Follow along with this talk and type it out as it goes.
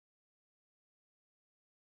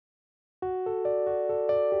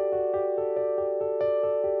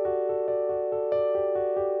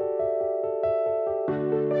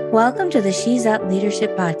Welcome to the She's Up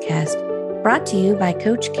Leadership Podcast, brought to you by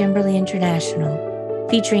Coach Kimberly International,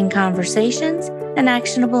 featuring conversations and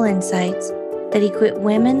actionable insights that equip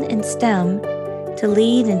women in STEM to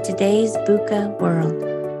lead in today's VUCA world.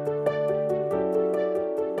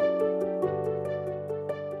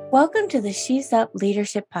 Welcome to the She's Up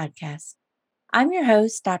Leadership Podcast. I'm your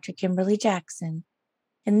host, Dr. Kimberly Jackson.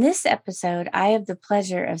 In this episode, I have the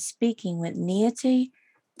pleasure of speaking with Niyati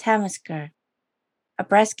Tamaskar, a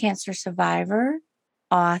breast cancer survivor,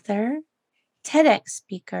 author, TEDx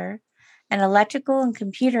speaker, and electrical and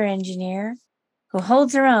computer engineer who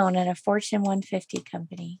holds her own at a Fortune 150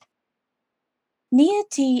 company.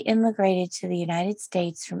 Niyati immigrated to the United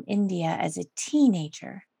States from India as a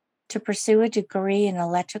teenager to pursue a degree in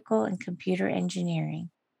electrical and computer engineering.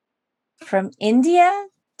 From India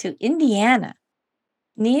to Indiana,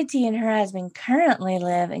 Niyati and her husband currently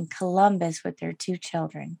live in Columbus with their 2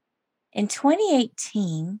 children. In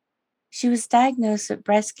 2018, she was diagnosed with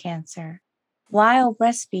breast cancer while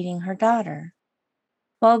breastfeeding her daughter.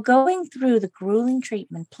 While going through the grueling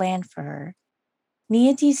treatment planned for her,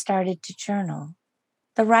 Niyati started to journal.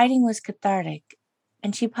 The writing was cathartic,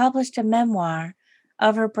 and she published a memoir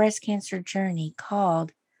of her breast cancer journey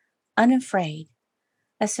called Unafraid,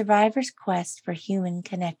 A Survivor's Quest for Human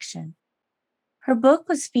Connection. Her book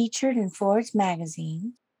was featured in Forbes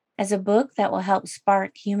magazine as a book that will help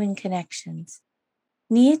spark human connections.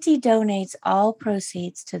 Niyati donates all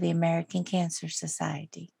proceeds to the American Cancer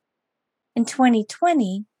Society. In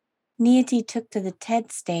 2020, Niyati took to the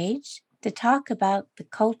TED stage to talk about the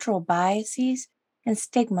cultural biases and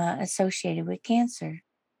stigma associated with cancer.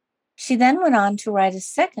 She then went on to write a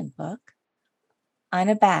second book,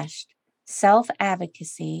 Unabashed,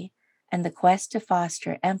 Self-Advocacy and the Quest to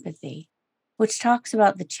Foster Empathy, which talks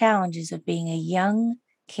about the challenges of being a young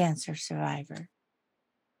cancer survivor.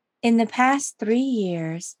 In the past 3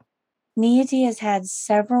 years, Niyati has had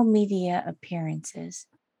several media appearances.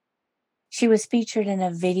 She was featured in a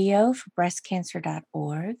video for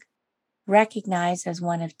breastcancer.org, recognized as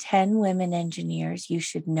one of 10 women engineers you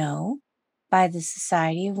should know by the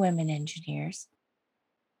Society of Women Engineers,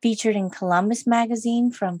 featured in Columbus Magazine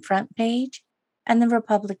from Front Page and the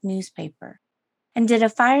Republic newspaper, and did a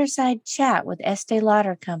fireside chat with Estee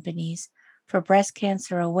Lauder companies for breast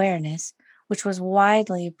cancer awareness, which was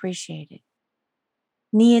widely appreciated.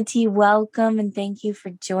 Niyati, welcome and thank you for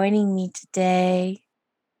joining me today.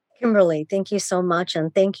 Kimberly, thank you so much.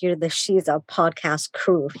 And thank you to the She's Up podcast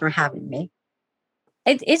crew for having me.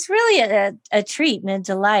 It's really a treat and a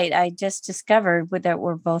delight. I just discovered that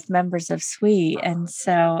we're both members of SWE, and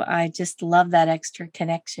so I just love that extra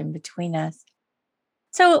connection between us.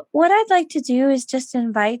 So what I'd like to do is just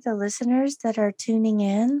invite the listeners that are tuning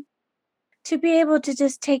in to be able to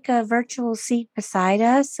just take a virtual seat beside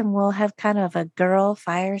us, and we'll have kind of a girl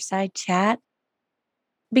fireside chat,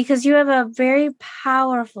 because you have a very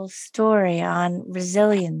powerful story on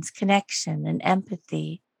resilience, connection, and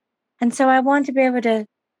empathy. And so I want to be able to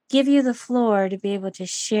give you the floor to be able to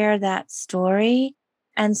share that story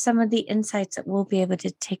and some of the insights that we'll be able to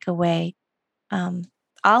take away,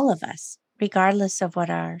 all of us, regardless of what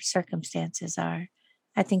our circumstances are.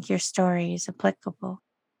 I think your story is applicable.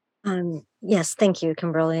 Yes, thank you,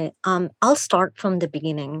 Kimberly. I'll start from the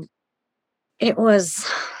beginning. It was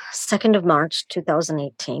 2nd of March,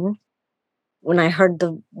 2018, when I heard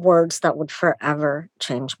the words that would forever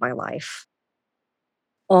change my life.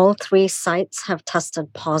 All 3 sites have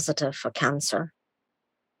tested positive for cancer.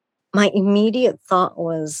 My immediate thought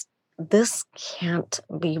was, this can't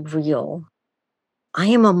be real. I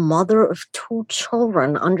am a mother of 2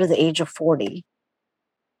 children under the age of 40.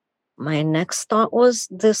 My next thought was,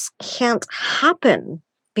 this can't happen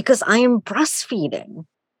because I am breastfeeding.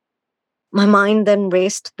 My mind then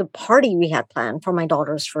raced the party we had planned for my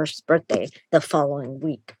daughter's first birthday the following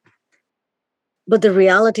week. But the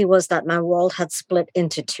reality was that my world had split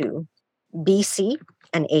into 2, BC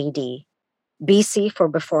and AD. BC for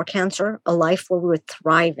before cancer, a life where we were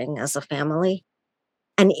thriving as a family,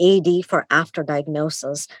 and AD for after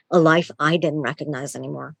diagnosis, a life I didn't recognize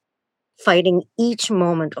anymore. Fighting each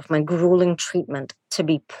moment of my grueling treatment to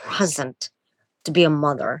be present, to be a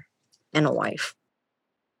mother and a wife.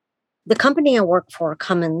 The company I work for,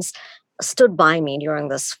 Cummins, stood by me during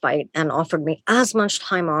this fight and offered me as much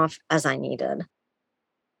time off as I needed.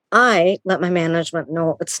 I let my management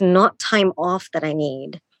know it's not time off that I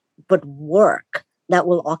need, but work that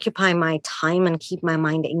will occupy my time and keep my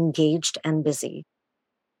mind engaged and busy.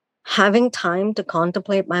 Having time to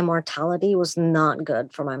contemplate my mortality was not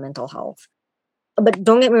good for my mental health. But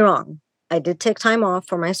don't get me wrong, I did take time off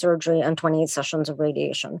for my surgery and 28 sessions of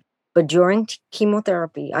radiation. But during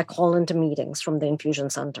chemotherapy, I called into meetings from the infusion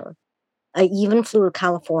center. I even flew to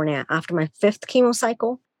California after my fifth chemo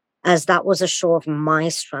cycle, as that was a show of my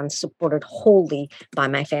strength, supported wholly by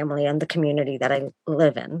my family and the community that I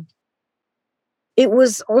live in. It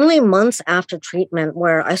was only months after treatment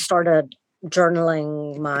where I started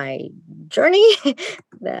journaling my journey.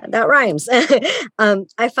 That rhymes.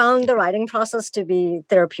 I found the writing process to be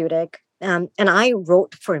therapeutic, and I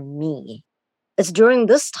wrote for me. It's during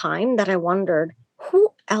this time that I wondered who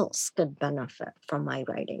else could benefit from my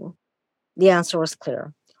writing. The answer was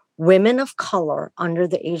clear: women of color under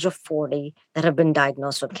the age of 40 that have been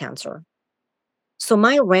diagnosed with cancer. So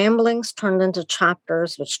my ramblings turned into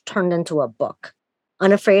chapters, which turned into a book.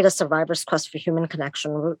 Unafraid, a survivor's quest for human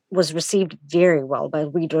connection was received very well by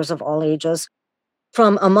readers of all ages,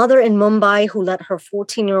 from a mother in Mumbai who let her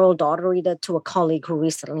 14-year-old daughter read it to a colleague who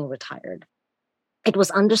recently retired. It was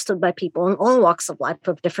understood by people in all walks of life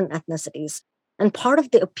of different ethnicities. And part of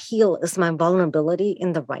the appeal is my vulnerability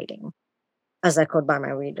in the writing, as echoed by my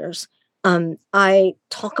readers. I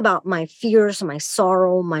talk about my fears, my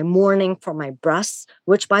sorrow, my mourning for my breasts,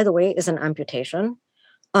 which, by the way, is an amputation.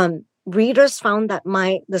 Readers found that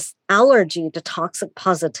this allergy to toxic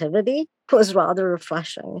positivity was rather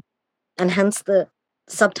refreshing, and hence the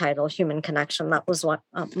subtitle "Human Connection." That was what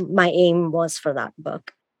my aim was for that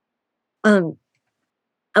book.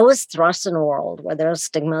 I was thrust in a world where there's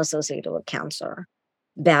stigma associated with cancer,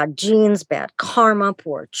 bad genes, bad karma,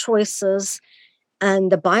 poor choices.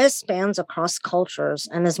 And the bias spans across cultures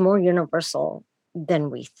and is more universal than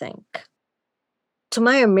we think. To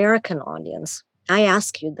my American audience, I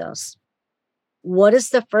ask you this: what is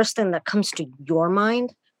the first thing that comes to your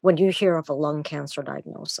mind when you hear of a lung cancer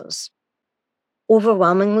diagnosis?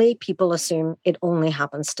 Overwhelmingly, people assume it only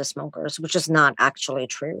happens to smokers, which is not actually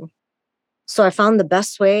true. So I found the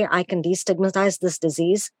best way I can destigmatize this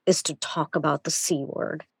disease is to talk about the C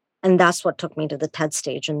word. And that's what took me to the TED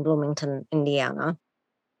stage in Bloomington, Indiana.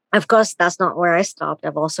 Of course, that's not where I stopped.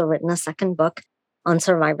 I've also written a second book on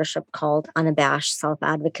survivorship called Unabashed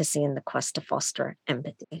Self-Advocacy in the Quest to Foster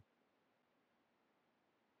Empathy.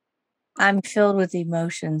 I'm filled with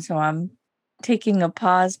emotion, so I'm taking a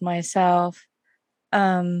pause myself.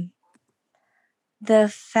 The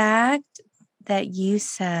fact that you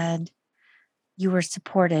said you were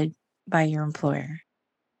supported by your employer,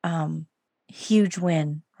 huge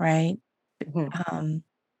win, right? Mm-hmm.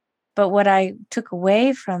 But what I took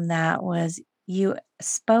away from that was you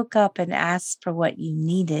spoke up and asked for what you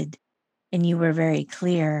needed, and you were very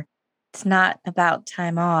clear. It's not about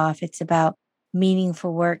time off. It's about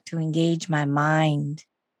meaningful work to engage my mind,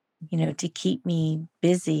 to keep me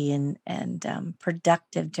busy and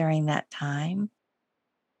productive during that time.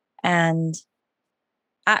 And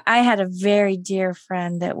I had a very dear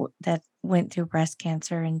friend that went through breast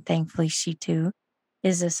cancer, and thankfully she too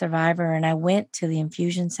is a survivor. And I went to the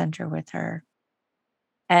infusion center with her.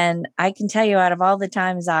 And I can tell you, out of all the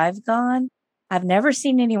times I've gone, I've never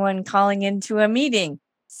seen anyone calling into a meeting.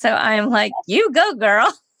 So I'm like, you go,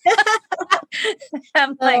 girl.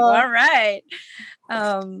 I'm like, all right.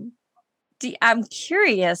 I'm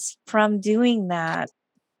curious from doing that,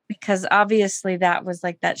 because obviously that was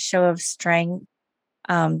like that show of strength,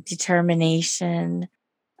 determination,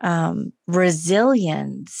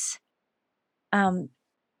 resilience.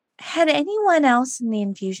 Had anyone else in the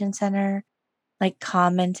infusion center like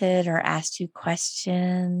commented or asked you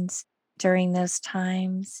questions during those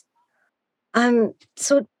times?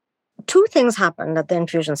 So two things happened at the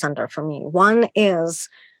infusion center for me. One is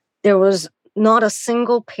there was not a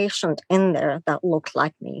single patient in there that looked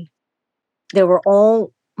like me. They were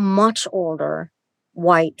all much older,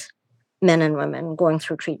 white men and women going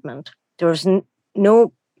through treatment. There was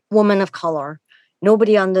no woman of color,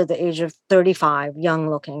 nobody under the age of 35, young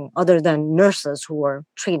looking, other than nurses who were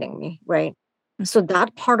treating me, right? So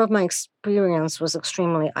that part of my experience was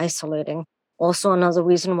extremely isolating. Also, another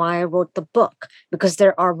reason why I wrote the book, because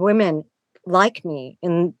there are women like me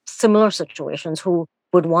in similar situations who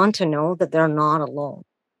would want to know that they're not alone,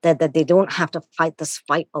 that they don't have to fight this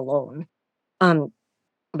fight alone. Um,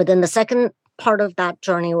 but then the second part of that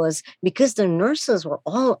journey was because the nurses were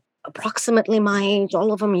all approximately my age,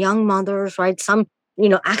 all of them young mothers, right? Some,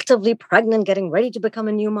 actively pregnant, getting ready to become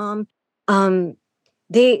a new mom. Um,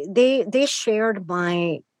 they shared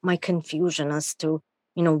my confusion as to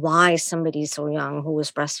why somebody so young who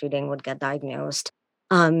was breastfeeding would get diagnosed.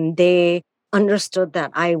 They understood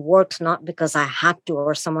that I worked not because I had to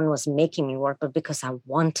or someone was making me work, but because I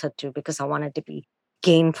wanted to, because I wanted to be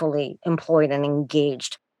gainfully employed and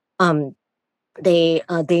engaged. Um, they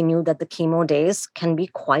knew that the chemo days can be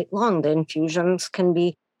quite long. The infusions can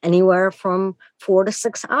be anywhere from 4 to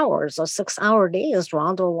 6 hours. A 6 hour day is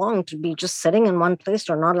rather long to be just sitting in one place.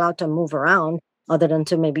 You're not allowed to move around other than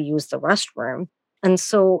to maybe use the restroom. And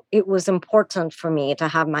so it was important for me to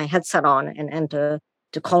have my headset on and to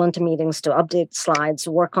call into meetings, to update slides,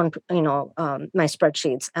 work on my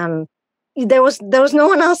spreadsheets. And there was no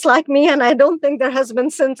one else like me, and I don't think there has been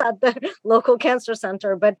since at the local cancer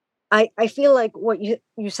center. But I feel like what you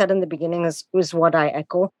said in the beginning is what I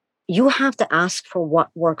echo. You have to ask for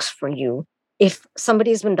what works for you. If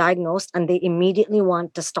somebody's been diagnosed and they immediately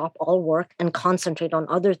want to stop all work and concentrate on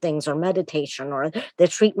other things or meditation or their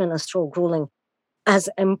treatment is so grueling, as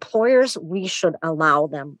employers, we should allow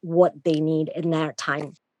them what they need in their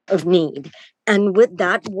time of need. And with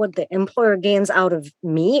that, what the employer gains out of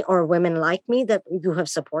me or women like me that you have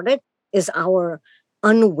supported is our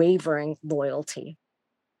unwavering loyalty.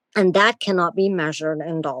 And that cannot be measured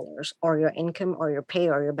in dollars or your income or your pay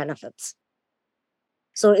or your benefits.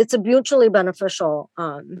 So it's a mutually beneficial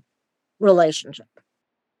relationship.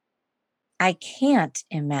 I can't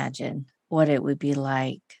imagine what it would be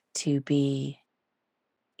like to be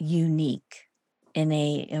unique in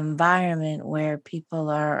a environment where people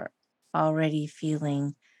are already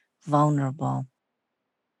feeling vulnerable.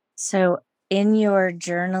 So, in your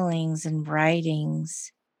journalings and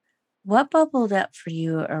writings, what bubbled up for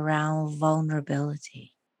you around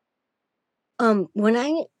vulnerability? When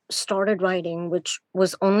I started writing, which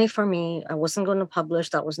was only for me, I wasn't going to publish,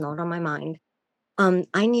 that was not on my mind.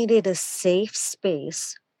 I needed a safe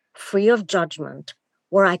space, free of judgment,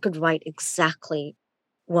 where I could write exactly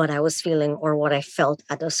what I was feeling or what I felt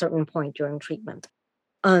at a certain point during treatment.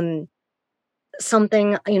 Um,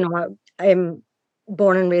 something, I'm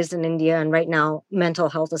born and raised in India, and right now mental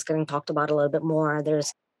health is getting talked about a little bit more.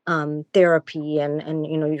 There's therapy and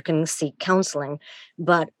you can seek counseling,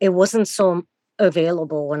 but it wasn't so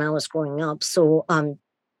available when I was growing up. So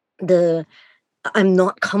the I'm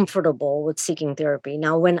not comfortable with seeking therapy.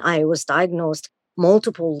 Now, when I was diagnosed,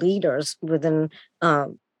 multiple leaders within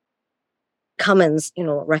Cummins,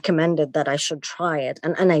 recommended that I should try it,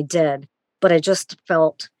 and I did, but I just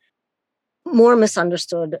felt more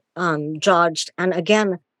misunderstood, judged, and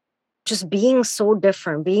again, just being so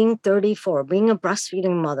different, being 34, being a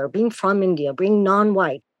breastfeeding mother, being from India, being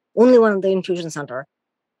non-white, only one at the infusion center.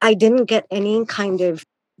 I didn't get any kind of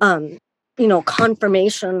um,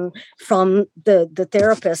 confirmation from the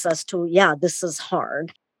therapist as to, yeah, this is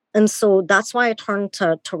hard. And so that's why I turned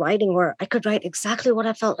to writing, where I could write exactly what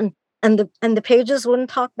I felt, and the pages wouldn't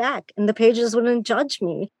talk back and the pages wouldn't judge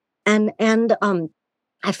me. And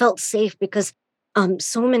I felt safe because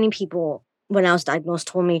so many people when I was diagnosed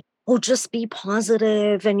told me, oh, just be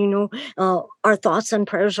positive, and our thoughts and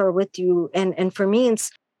prayers are with you. And for me,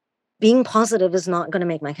 it's being positive is not going to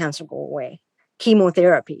make my cancer go away.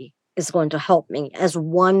 Chemotherapy is going to help me as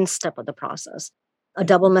one step of the process. A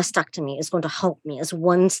double mastectomy is going to help me as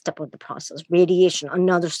one step of the process. Radiation,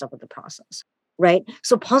 another step of the process. Right.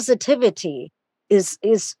 So positivity is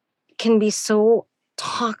can be so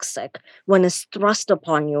toxic when it's thrust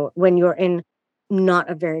upon you when you're in not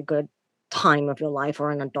a very good time of your life or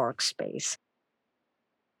in a dark space.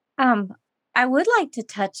 Um, I would like to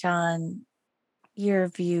touch on your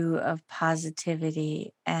view of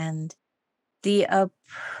positivity and the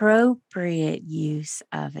appropriate use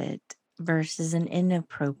of it versus an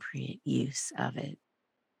inappropriate use of it.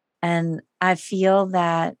 And I feel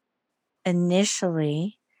that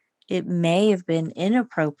initially it may have been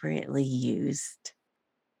inappropriately used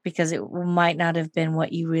because it might not have been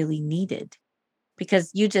what you really needed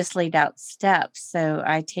because you just laid out steps. So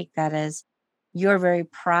I take that as you're very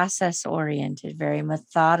process oriented, very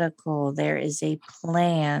methodical. There is a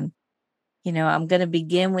plan. I'm going to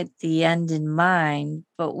begin with the end in mind.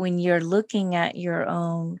 But when you're looking at your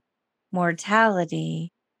own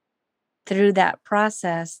mortality through that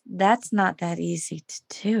process, that's not that easy to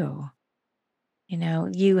do.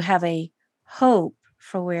 You have a hope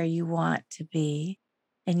for where you want to be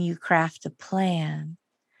and you craft a plan.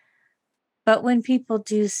 But when people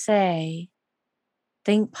do say,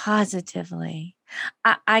 think positively,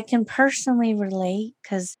 I can personally relate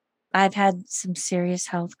because I've had some serious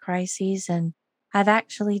health crises and I've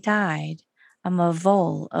actually died. I'm a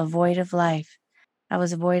void of life. I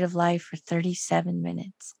was a void of life for 37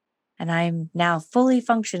 minutes and I'm now fully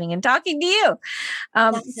functioning and talking to you.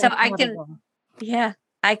 That's So I can, incredible. yeah,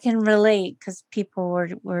 I can relate because people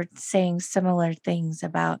were saying similar things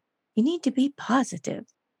about you need to be positive,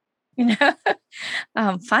 you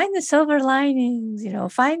know, find the silver linings,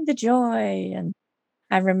 find the joy. And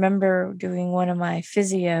I remember doing one of my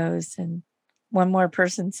physios, and one more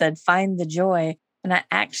person said, find the joy. And I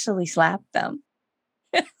actually slapped them.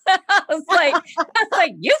 I was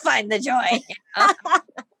like, you find the joy.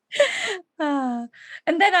 Uh,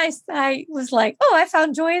 and then I was like, oh, I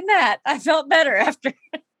found joy in that. I felt better after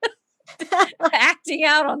acting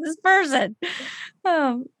out on this person.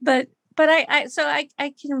 But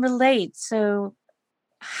I can relate. So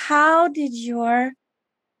how did your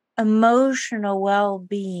emotional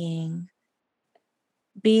well-being,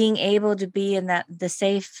 being able to be in the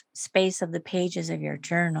safe space of the pages of your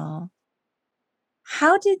journal,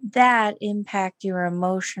 how did that impact your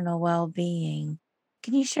emotional well-being?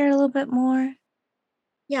 Can you share a little bit more?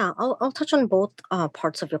 Yeah, I'll touch on both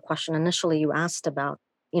parts of your question. Initially, you asked about,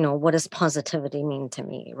 what does positivity mean to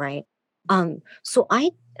me, right? So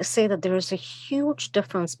I say that there is a huge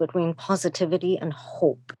difference between positivity and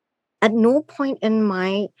hope. At no point in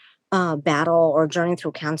my battle or journey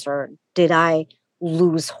through cancer did I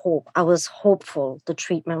lose hope. I was hopeful the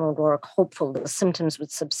treatment would work, hopeful that the symptoms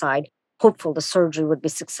would subside, hopeful the surgery would be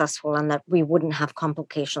successful and that we wouldn't have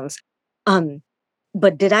complications. Um,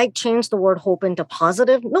 but did I change the word hope into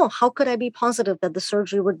positive? No. How could I be positive that the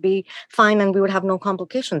surgery would be fine and we would have no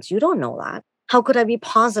complications? You don't know that. How could I be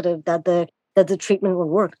positive that the treatment would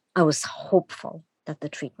work? I was hopeful that the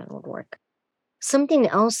treatment would work. Something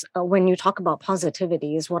else when you talk about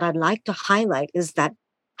positivity is what I'd like to highlight is that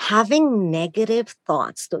having negative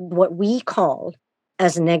thoughts, what we call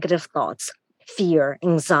as negative thoughts, fear,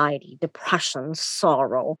 anxiety, depression,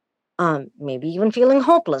 sorrow, maybe even feeling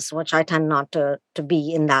hopeless, which I tend not to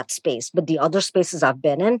be in that space, but the other spaces I've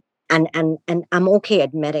been in, and I'm okay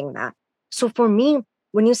admitting that. So for me,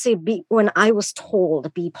 when you say when I was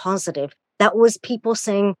told be positive, that was people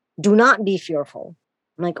saying, do not be fearful.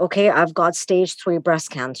 I'm like, okay, I've got stage 3 breast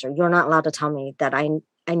cancer. You're not allowed to tell me that I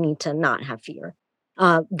need to not have fear.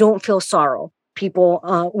 Don't feel sorrow.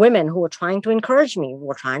 People, women who were trying to encourage me,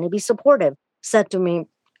 were trying to be supportive, said to me,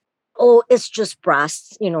 oh, it's just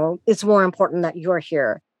breasts. It's more important that you're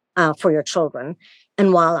here for your children.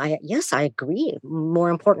 And while yes, I agree, more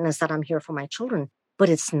important is that I'm here for my children, but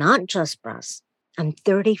it's not just breasts. I'm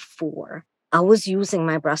 34. I was using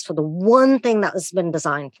my breast for the one thing that has been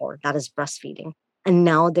designed for, that is breastfeeding. And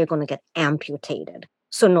now they're going to get amputated.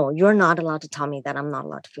 So, no, you're not allowed to tell me that I'm not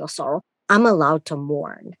allowed to feel sorrow. I'm allowed to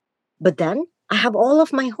mourn. But then I have all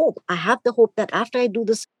of my hope. I have the hope that after I do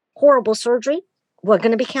this horrible surgery, we're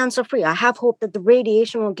going to be cancer free. I have hope that the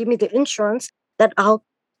radiation will give me the insurance that I'll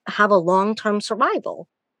have a long term survival.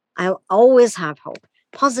 I always have hope.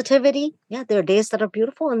 Positivity, yeah, there are days that are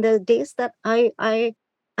beautiful and there are days that I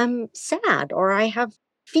am sad or I have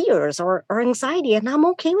fears or anxiety. And I'm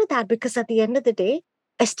okay with that because at the end of the day,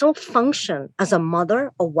 I still function as a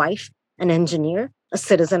mother, a wife, an engineer, a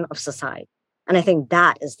citizen of society. And I think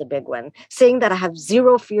that is the big win. Saying that I have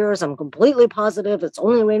zero fears, I'm completely positive, it's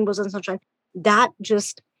only rainbows and sunshine, that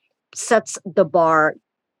just sets the bar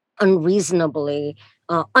unreasonably,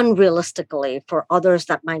 unrealistically for others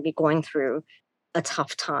that might be going through a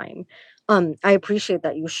tough time. I appreciate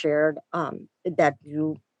that you shared that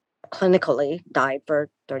you clinically died for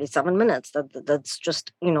 37 minutes. That's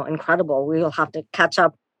just incredible. We'll have to catch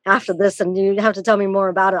up after this, and you have to tell me more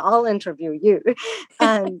about it. I'll interview you.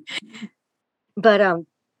 um, but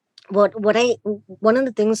what I one of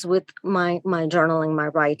the things with my journaling, my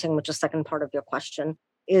writing, which is second part of your question,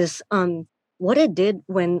 is what it did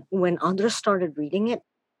when others started reading it,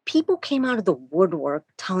 people came out of the woodwork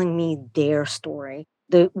telling me their story,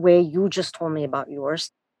 the way you just told me about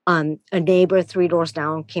yours. A neighbor 3 doors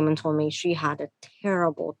down came and told me she had a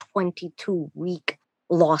terrible 22-week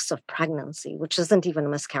loss of pregnancy, which isn't even a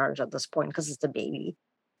miscarriage at this point because it's a baby.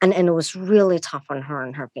 And it was really tough on her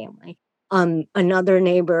and her family. Another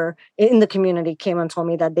neighbor in the community came and told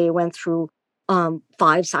me that they went through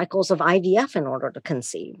 5 cycles of IVF in order to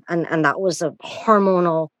conceive. And that was a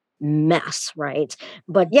hormonal mess, right?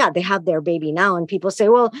 But yeah, they have their baby now. And people say,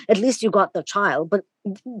 well, at least you got the child. But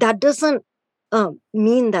that doesn't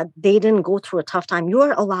mean that they didn't go through a tough time. You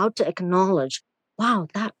are allowed to acknowledge, wow,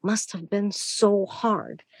 that must have been so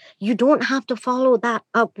hard. You don't have to follow that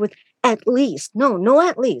up with at least. No, no,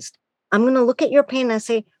 at least. I'm going to look at your pain and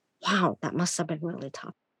say, wow, that must have been really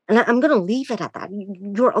tough. And I'm going to leave it at that.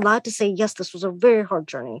 You're allowed to say, yes, this was a very hard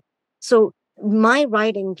journey. So my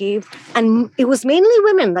writing gave, and it was mainly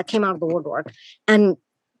women that came out of the woodwork. And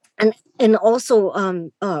and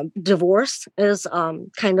also divorce is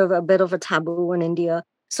kind of a bit of a taboo in India.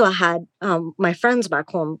 So I had my friends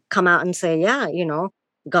back home come out and say, yeah,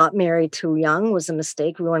 got married too young was a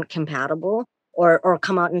mistake. We weren't compatible. Or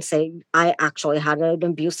come out and say, I actually had an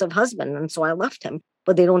abusive husband and so I left him.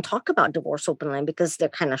 But they don't talk about divorce openly because they're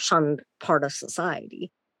kind of shunned part of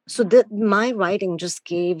society. So that my writing just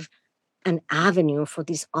gave an avenue for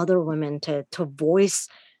these other women to voice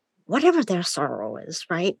whatever their sorrow is,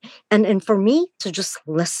 right? And for me to just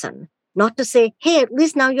listen, not to say, hey, at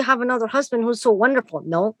least now you have another husband who's so wonderful.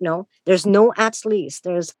 No, no, there's no at least.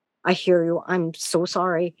 There's, I hear you. I'm so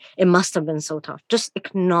sorry. It must have been so tough. Just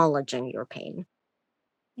acknowledging your pain.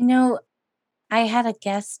 You know, I had a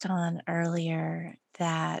guest on earlier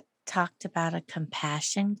that talked about a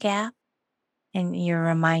compassion gap, and you're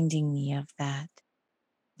reminding me of that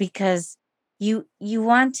because you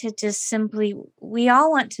want to just simply we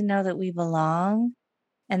all want to know that we belong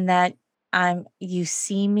and that you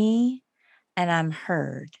see me and I'm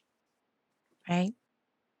heard, right?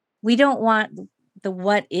 We don't want the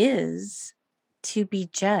what is to be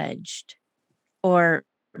judged or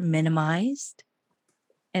minimized.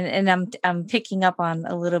 And I'm picking up on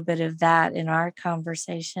a little bit of that in our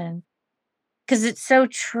conversation because it's so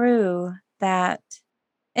true that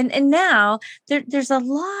and now there's a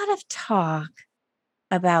lot of talk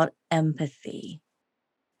about empathy.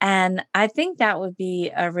 And I think that would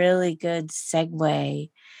be a really good segue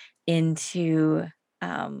into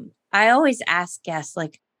I always ask guests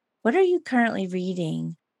like, what are you currently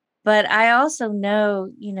reading? But I also know,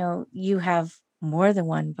 you have more than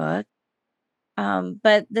one book.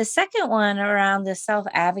 But the second one around the self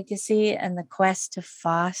advocacy and the quest to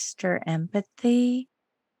foster empathy,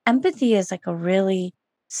 empathy is like a really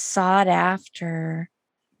sought after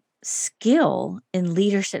skill in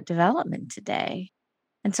leadership development today.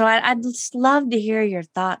 And so I'd just love to hear your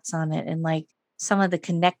thoughts on it and like some of the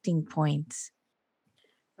connecting points.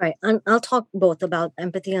 Right. And I'll talk both about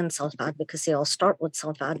empathy and self advocacy. I'll start with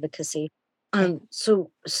self advocacy. Okay.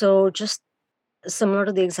 So just similar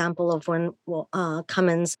to the example of when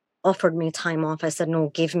Cummins offered me time off, I said, no,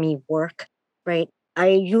 give me work. Right. I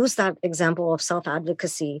use that example of self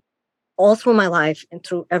advocacy all through my life and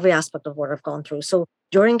through every aspect of what I've gone through. So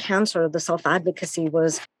during cancer, the self advocacy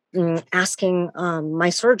was asking my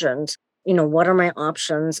surgeons, what are my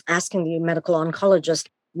options? Asking the medical oncologist,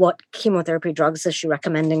 what chemotherapy drugs is she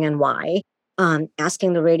recommending and why?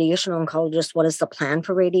 Asking the radiation oncologist, what is the plan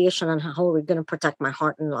for radiation and how are we going to protect my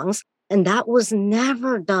heart and lungs? And that was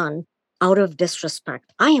never done out of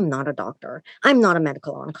disrespect. I am not a doctor. I'm not a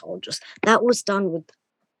medical oncologist. That was done with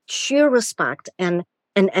sheer respect and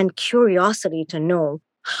curiosity to know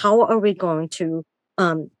how are we going to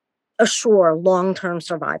um, assure long-term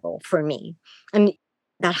survival for me. And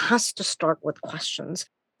that has to start with questions.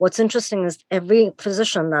 What's interesting is every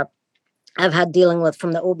physician that I've had dealing with,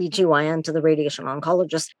 from the OBGYN to the radiation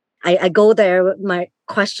oncologist, I go there with my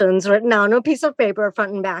questions written down on a piece of paper,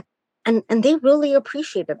 front and back, and they really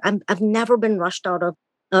appreciate it. I've never been rushed out of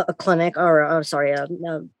a clinic or, sorry,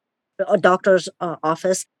 a doctor's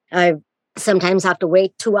office. I sometimes have to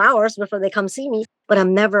wait 2 hours before they come see me, but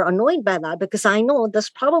I'm never annoyed by that because I know there's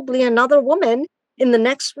probably another woman in the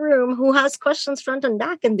next room who has questions front and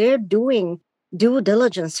back, and they're doing due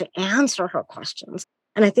diligence to answer her questions.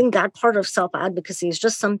 And I think that part of self advocacy is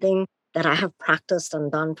just something that I have practiced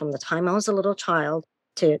and done from the time I was a little child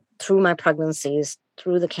to through my pregnancies,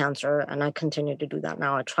 through the cancer, and I continue to do that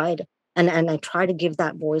now. I tried and I try to give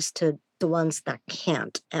that voice to the ones that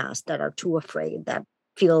can't ask, that are too afraid, that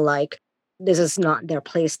feel like this is not their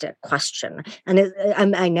place to question. And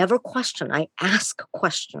I never question, I ask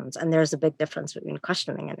questions. And there's a big difference between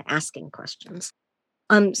questioning and asking questions.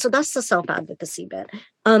 So that's the self advocacy bit.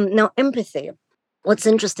 Now, empathy. What's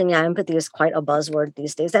interesting, yeah, empathy is quite a buzzword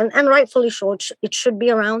these days, and rightfully so. It should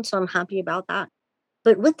be around, so I'm happy about that.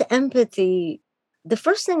 But with the empathy, the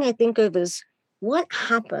first thing I think of is what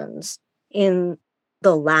happens in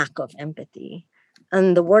the lack of empathy.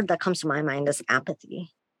 And the word that comes to my mind is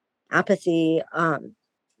apathy. Apathy,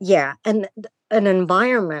 yeah. And an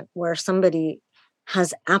environment where somebody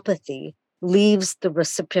has apathy leaves the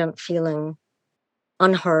recipient feeling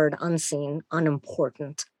unheard, unseen,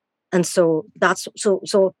 unimportant. And so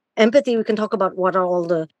so empathy, we can talk about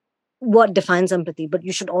what defines empathy, but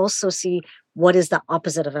you should also see what is the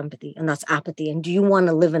opposite of empathy, and that's apathy. And do you want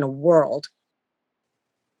to live in a world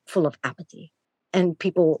full of apathy? And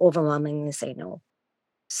people overwhelmingly say no.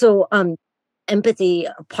 So empathy,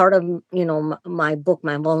 part of my book,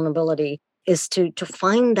 my vulnerability, is to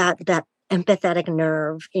find that empathetic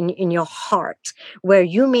nerve in your heart, where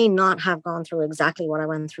you may not have gone through exactly what I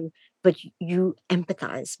went through, but you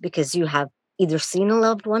empathize because you have either seen a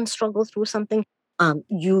loved one struggle through something,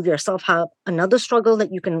 you yourself have another struggle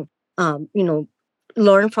that you can um, you know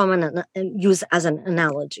learn from and use as an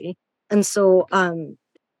analogy. And so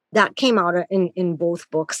that came out in both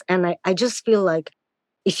books, and I just feel like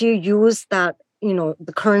if you use that,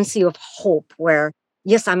 the currency of hope, where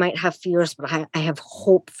yes, I might have fears, but I have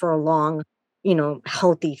hope for a long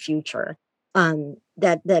healthy future.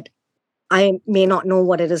 That I may not know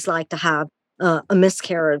what it is like to have a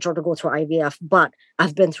miscarriage or to go through IVF, but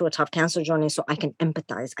I've been through a tough cancer journey, so I can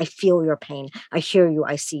empathize. I feel your pain. I hear you.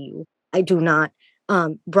 I see you. I do not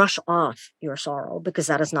brush off your sorrow, because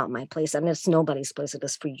that is not my place, and it's nobody's place. It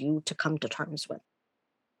is for you to come to terms with.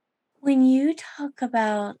 When you talk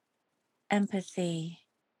about empathy,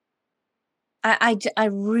 I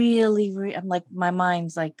really, I'm like, my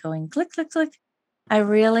mind's like going click, click, click. I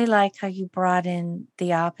really like how you brought in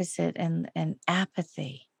the opposite and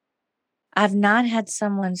apathy. I've not had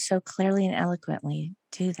someone so clearly and eloquently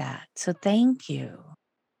do that. So thank you.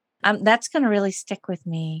 That's going to really stick with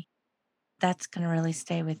me. That's going to really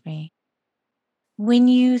stay with me. When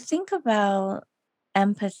you think about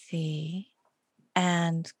empathy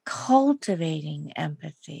and cultivating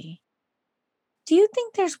empathy, do you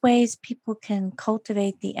think there's ways people can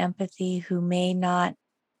cultivate the empathy who may not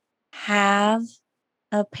have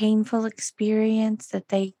a painful experience that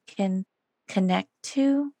they can connect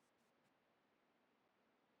to?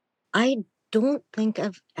 I don't think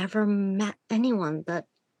I've ever met anyone that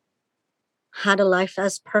had a life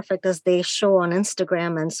as perfect as they show on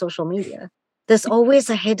Instagram and social media. There's always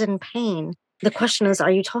a hidden pain. The question is,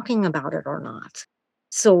 are you talking about it or not?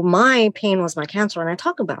 So my pain was my cancer, and I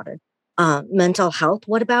talk about it. Mental health.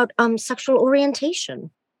 What about sexual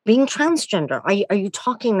orientation? Being transgender. Are you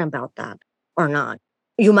talking about that or not?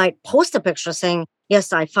 You might post a picture saying,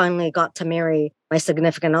 "Yes, I finally got to marry my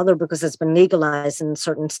significant other because it's been legalized in a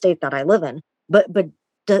certain state that I live in." But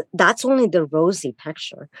that's only the rosy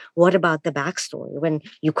picture. What about the backstory when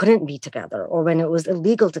you couldn't be together, or when it was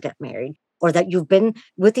illegal to get married, or that you've been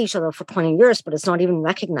with each other for 20 years, but it's not even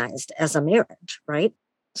recognized as a marriage, right?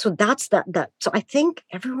 So that's that. So I think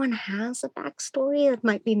everyone has a backstory. It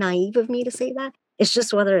might be naive of me to say that. It's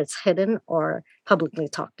just whether it's hidden or publicly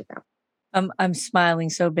talked about. I'm smiling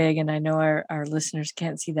so big, and I know our listeners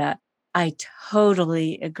can't see that. I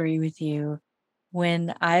totally agree with you.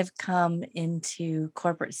 When I've come into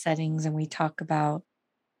corporate settings and we talk about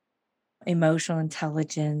emotional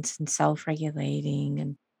intelligence and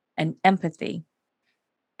self-regulating and empathy,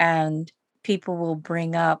 and people will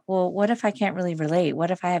bring up, well, what if I can't really relate?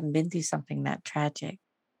 What if I haven't been through something that tragic?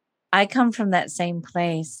 I come from that same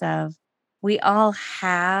place of we all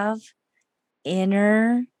have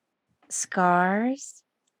inner scars.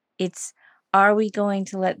 It's, are we going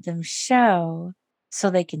to let them show so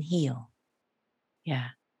they can heal? Yeah.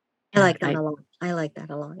 I Yeah. like that a lot. I like that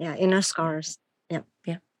a lot. Yeah, inner Yeah. scars. Yeah.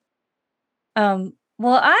 Yeah.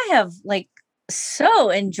 Well, I have like so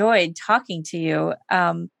enjoyed talking to you.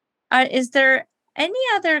 Is there any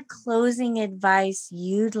other closing advice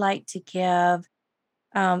you'd like to give,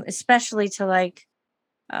 especially to like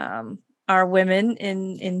um, our women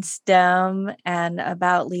in STEM and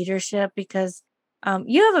about leadership? Because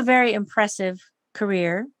you have a very impressive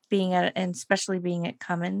career being at, and especially being at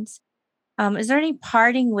Cummins. Is there any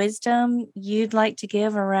parting wisdom you'd like to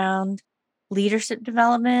give around leadership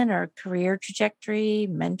development or career trajectory,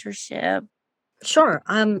 mentorship? Sure.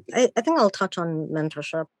 I think I'll touch on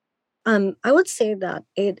mentorship. I would say that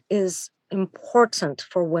it is important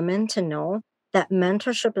for women to know that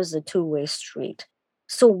mentorship is a two-way street.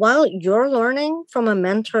 So while you're learning from a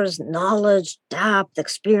mentor's knowledge, depth,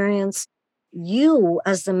 experience, you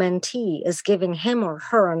as the mentee is giving him or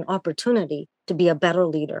her an opportunity to be a better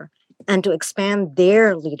leader and to expand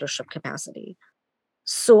their leadership capacity.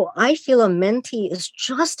 So I feel a mentee is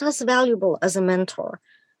just as valuable as a mentor.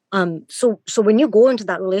 So when you go into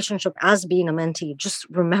that relationship as being a mentee, just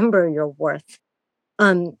remember your worth.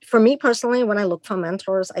 For me personally, when I look for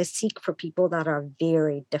mentors, I seek for people that are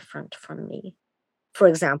very different from me. For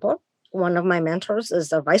example, one of my mentors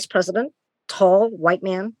is a vice president, tall white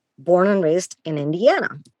man, born and raised in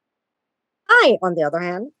Indiana. I, on the other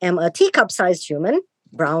hand, am a teacup-sized human,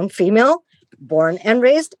 brown female, born and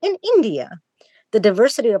raised in India. The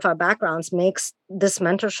diversity of our backgrounds makes this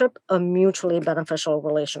mentorship a mutually beneficial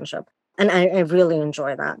relationship. And I really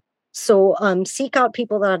enjoy that. So seek out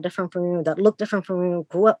people that are different from you, that look different from you,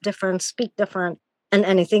 grew up different, speak different. And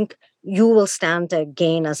I think you will stand to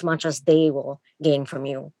gain as much as they will gain from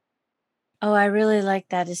you. Oh, I really like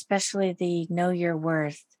that, especially the know your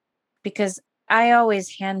worth, because I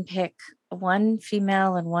always handpick one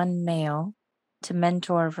female and one male to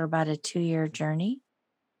mentor for about a 2-year journey.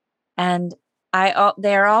 And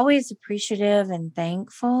they're always appreciative and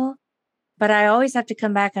thankful, but I always have to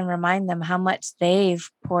come back and remind them how much they've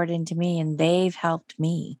poured into me and they've helped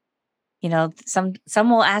me. Some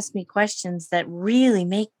will ask me questions that really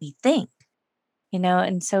make me think,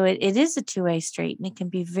 and so it is a two-way street and it can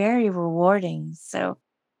be very rewarding. So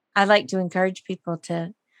I like to encourage people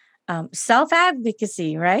to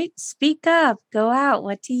self-advocacy, right? Speak up, go out.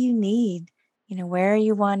 What do you need? Where are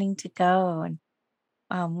you wanting to go? And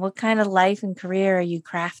what kind of life and career are you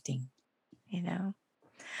crafting? You know?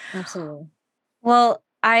 Absolutely. Well,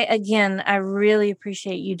 I really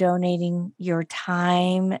appreciate you donating your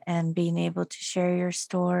time and being able to share your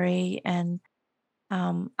story. And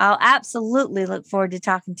I'll absolutely look forward to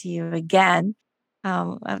talking to you again.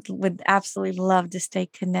 I would absolutely love to stay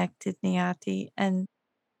connected, Niyati. And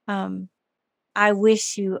um, I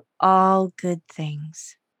wish you all good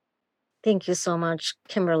things. Thank you so much,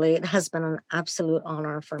 Kimberly. It has been an absolute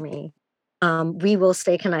honor for me. We will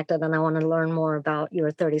stay connected, and I want to learn more about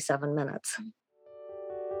your 37 minutes.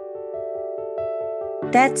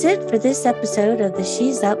 That's it for this episode of the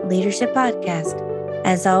She's Up Leadership Podcast.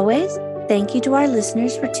 As always, thank you to our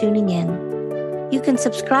listeners for tuning in. You can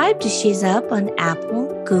subscribe to She's Up on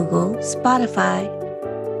Apple, Google, Spotify,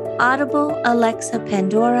 Audible, Alexa,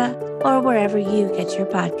 Pandora, or wherever you get your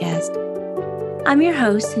podcast. I'm your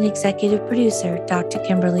host and executive producer, Dr.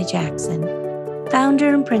 Kimberly Jackson,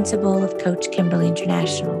 founder and principal of Coach Kimberly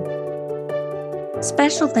International.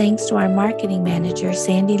 Special thanks to our marketing manager,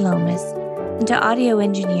 Sandy Lomas, and to audio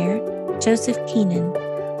engineer, Joseph Keenan,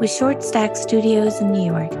 with Short Stack Studios in New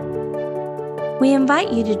York. We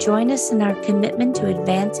invite you to join us in our commitment to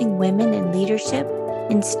advancing women in leadership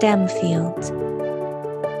in STEM fields.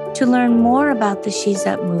 To learn more about the She's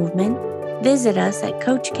Up movement, visit us at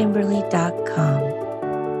CoachKimberly.com.